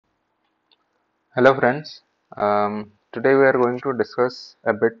Hello friends, today we are going to discuss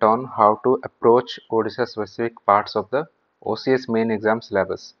a bit on how to approach Odisha specific parts of the OCS main exam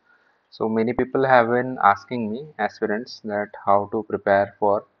syllabus. So many people have been asking me, aspirants, that how to prepare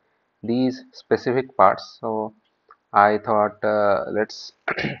for these specific parts. So I thought let's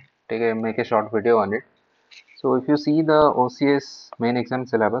make a short video on it. So if you see the OCS main exam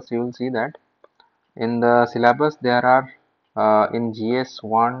syllabus, you will see that in the syllabus there are in GS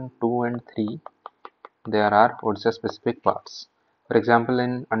 1, 2 and 3 there are Odisha specific parts. For example,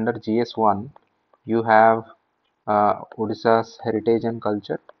 in under GS1, you have Odisha's heritage and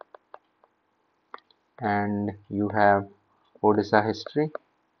culture, and you have Odisha history,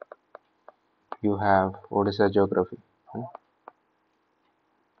 you have Odisha geography.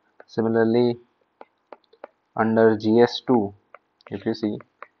 Similarly, under GS2, if you see,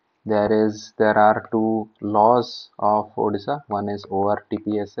 there are two laws of Odisha. One is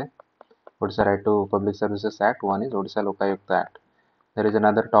ORTPSA, Odisha Right to Public Services Act. One is Odisha Lokayukta Act. There is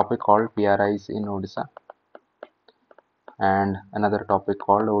another topic called PRIs in Odisha, and another topic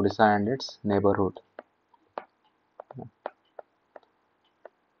called Odisha and its neighborhood.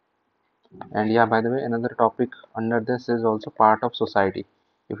 And yeah, by the way, another topic under this is also part of society.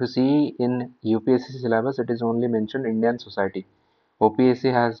 If you see in UPSC syllabus, it is only mentioned Indian society.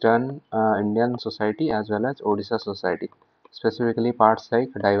 OPSC has done Indian society as well as Odisha society, specifically parts like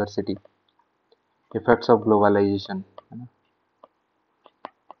diversity, effects of globalization,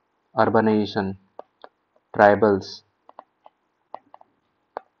 urbanization, tribals,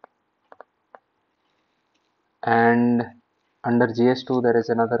 and under GS2 there is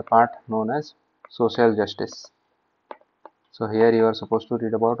another part known as social justice. So here you are supposed to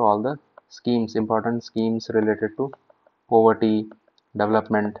read about all the schemes, important schemes related to poverty,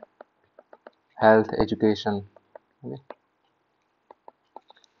 development, health, education. Okay.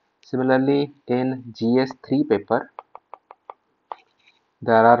 Similarly, in GS3 paper,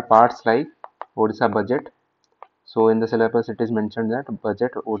 there are parts like Odisha budget. So in the syllabus, it is mentioned that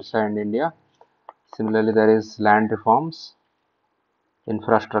budget Odisha and India. Similarly, there is land reforms,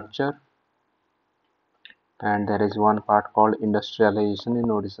 infrastructure, and there is one part called industrialization in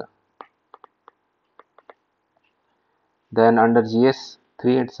Odisha. Then under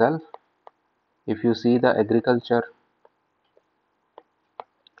GS3 itself, if you see the agriculture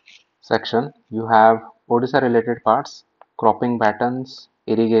section, you have Odisha related parts, cropping patterns,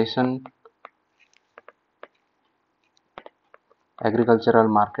 irrigation, agricultural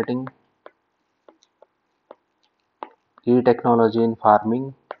marketing, e-technology in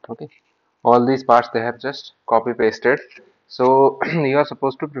farming. Okay, all these parts they have just copy pasted. So you are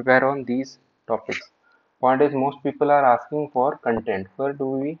supposed to prepare on these topics. Point is, most people are asking for content. Where do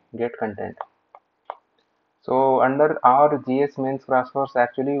we get content? So under our GS mains crash course,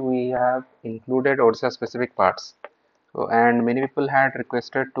 actually we have included Odisha specific parts. So, and many people had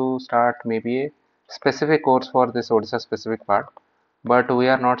requested to start maybe a specific course for this Odisha specific part, but we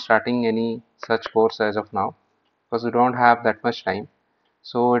are not starting any such course as of now because we don't have that much time.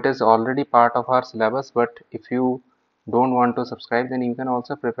 So it is already part of our syllabus, but if you don't want to subscribe, then you can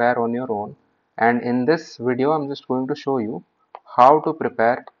also prepare on your own. And in this video, I'm just going to show you how to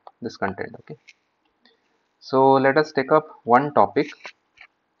prepare this content. Okay. So let us take up one topic.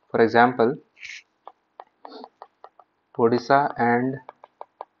 For example, Odisha and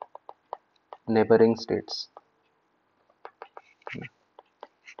neighboring states.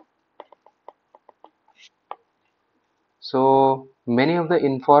 So many of the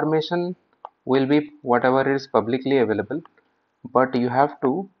information will be whatever is publicly available, but you have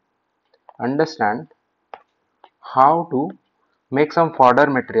to understand how to make some fodder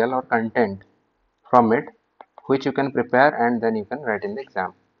material or content from it, which you can prepare and then you can write in the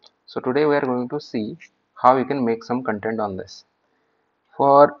exam. So today we are going to see how you can make some content on this.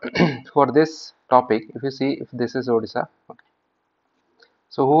 For for this topic, if you see, if this is Odisha, okay.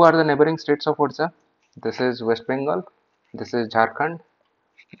 So who are the neighboring states of Odisha? This is West Bengal, this is Jharkhand,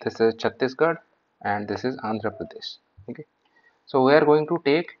 this is Chhattisgarh, and this is Andhra Pradesh. Okay. So we are going to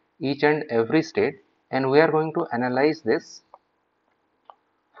take each and every state and we are going to analyze this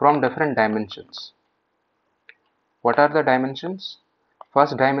from different dimensions. What are the dimensions?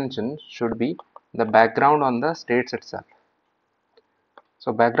 First dimension should be the background on the states itself.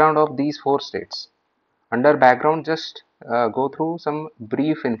 So background of these four states. Under background, just go through some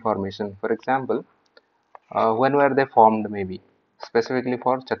brief information. For example, when were they formed, maybe specifically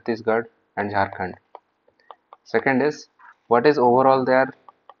for Chhattisgarh and Jharkhand. Second is, what is overall their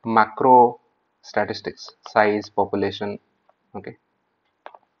macro statistics, size, population. Okay.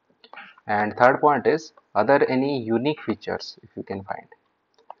 And third point is, are there any unique features if you can find.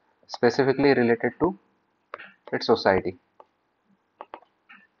 specifically related to its society.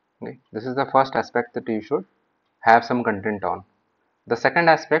 Okay. This is the first aspect that you should have some content on. The second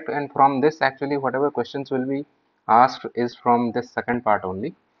aspect, and from this actually whatever questions will be asked is from this second part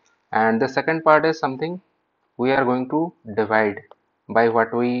only, and the second part is something we are going to divide by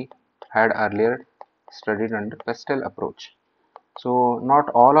what we had earlier studied under pastel approach. So not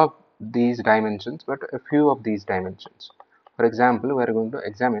all of these dimensions, but a few of these dimensions. For example, we are going to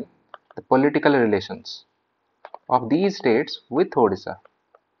examine the political relations of these states with Odisha.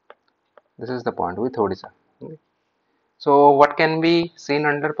 This is the point, with Odisha. Okay. So what can be seen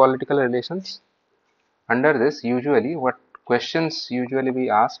under political relations? Under this, usually what questions usually be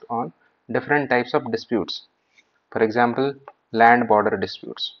asked on different types of disputes. For example, land border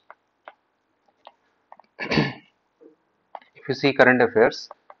disputes. If you see current affairs,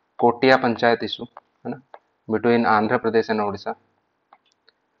 Kotia Panchayat issue between Andhra Pradesh and Odisha.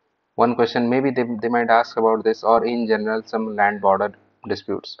 One question maybe they might ask about this, or in general some land border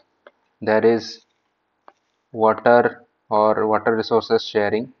disputes. There is water or water resources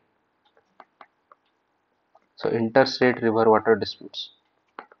sharing. So interstate river water disputes.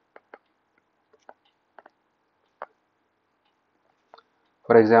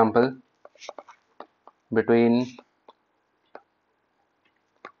 For example, between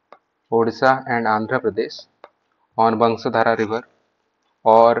Odisha and Andhra Pradesh on Bangsadhara river,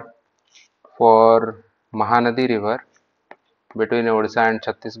 or for Mahanadi river between Odisha and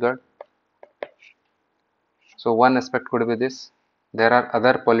Chhattisgarh. So one aspect could be this. There are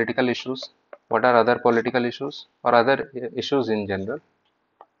other political issues. What are other political issues or other issues in general?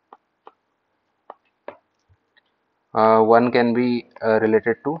 One can be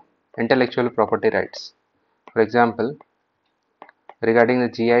related to intellectual property rights. For example, regarding the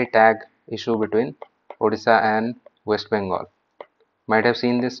GI tag issue between Odisha and West Bengal. Might have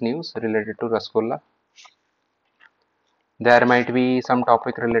seen this news related to Rasgulla. There might be some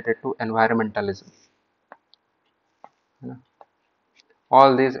topic related to environmentalism.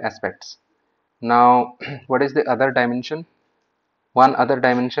 All these aspects. Now, what is the other dimension? One other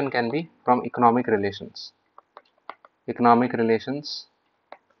dimension can be from economic relations. Economic relations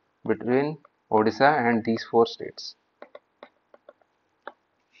between Odisha and these four states.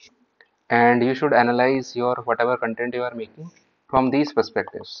 And you should analyze your whatever content you are making from these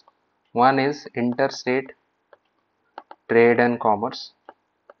perspectives. One is interstate trade and commerce.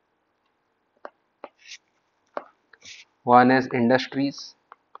 One is industries.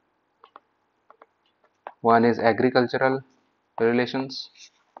 One is agricultural relations.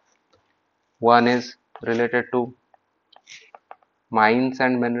 One is related to mines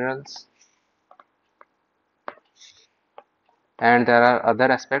and minerals. And there are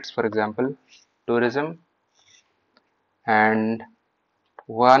other aspects, for example, tourism, and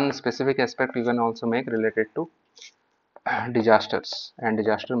one specific aspect you can also make related to disasters and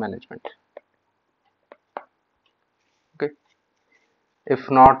disaster management. Okay.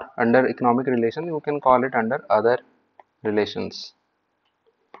 If not under economic relation, you can call it under other relations.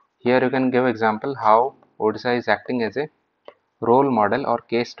 Here you can give example how Odisha is acting as a role model or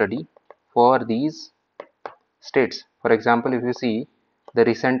case study for these states. For example, if you see the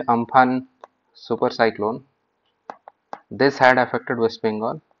recent Amphan super cyclone, this had affected West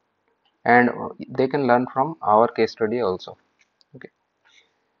Bengal, and they can learn from our case study also. Okay.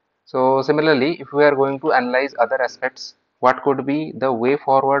 So similarly, if we are going to analyze other aspects, what could be the way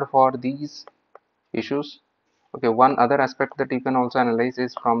forward for these issues? Okay, one other aspect that you can also analyze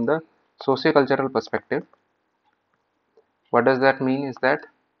is from the socio-cultural perspective. What does that mean is that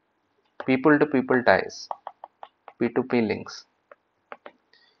people to people ties, P2P links.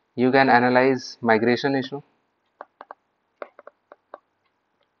 You can analyze migration issue,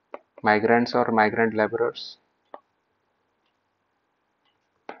 migrants or migrant laborers.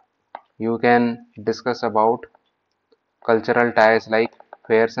 You can discuss about cultural ties like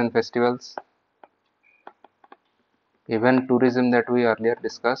fairs and festivals, even tourism that we earlier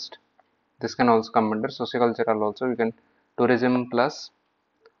discussed. This can also come under sociocultural also. You can tourism plus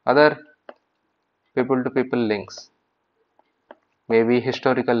other people to people links, maybe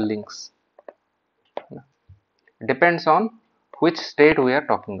historical links. Depends on which state we are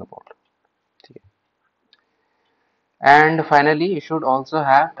talking about. And finally, you should also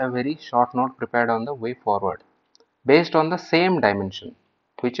have a very short note prepared on the way forward based on the same dimension,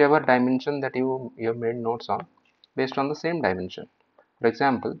 whichever dimension that you have made notes on, based on the same dimension. For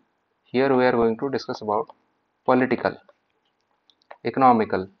example, here we are going to discuss about political,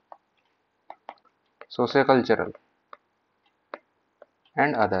 economical, sociocultural,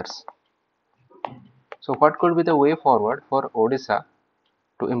 and others. So what could be the way forward for Odisha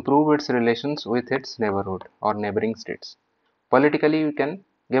to improve its relations with its neighborhood or neighboring states. Politically, we can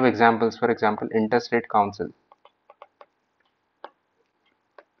give examples. For example, interstate council.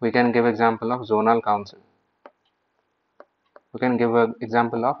 We can give example of zonal council. We can give an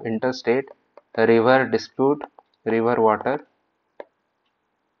example of interstate river dispute, river water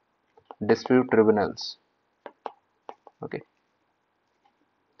dispute tribunals. Okay.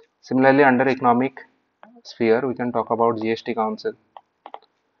 Similarly, under economic sphere, we can talk about GST council,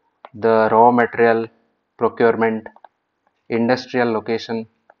 the raw material procurement, industrial location,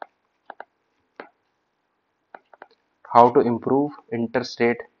 how to improve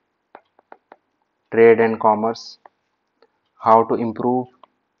interstate trade and commerce, how to improve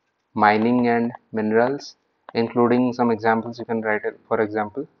mining and minerals, including some examples you can write it. For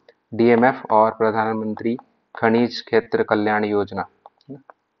example, DMF or Pradhan Mantri Khanij Kshetra Kalyan Yojana.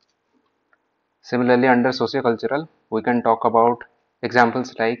 Similarly, under sociocultural, we can talk about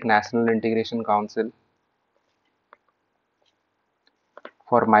examples like National Integration Council.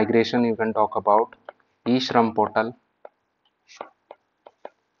 For migration, you can talk about e-Shram portal.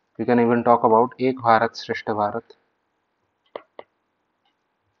 You can even talk about Ek Bharat Shreshth Bharat.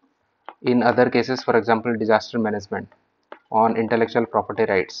 In other cases, for example, disaster management, on intellectual property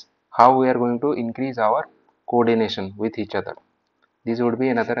rights, how we are going to increase our coordination with each other. These would be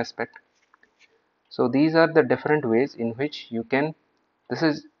another aspect. So these are the different ways in which you can, this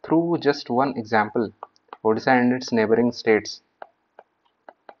is through just one example, Odisha and its neighboring states.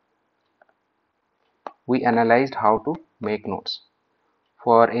 We analyzed how to make notes.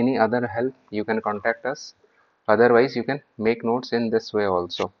 For any other help, you can contact us. Otherwise, you can make notes in this way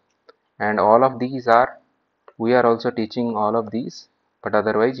also. And all of these are, we are also teaching all of these, but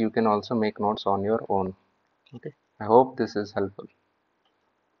otherwise you can also make notes on your own. Okay, I hope this is helpful.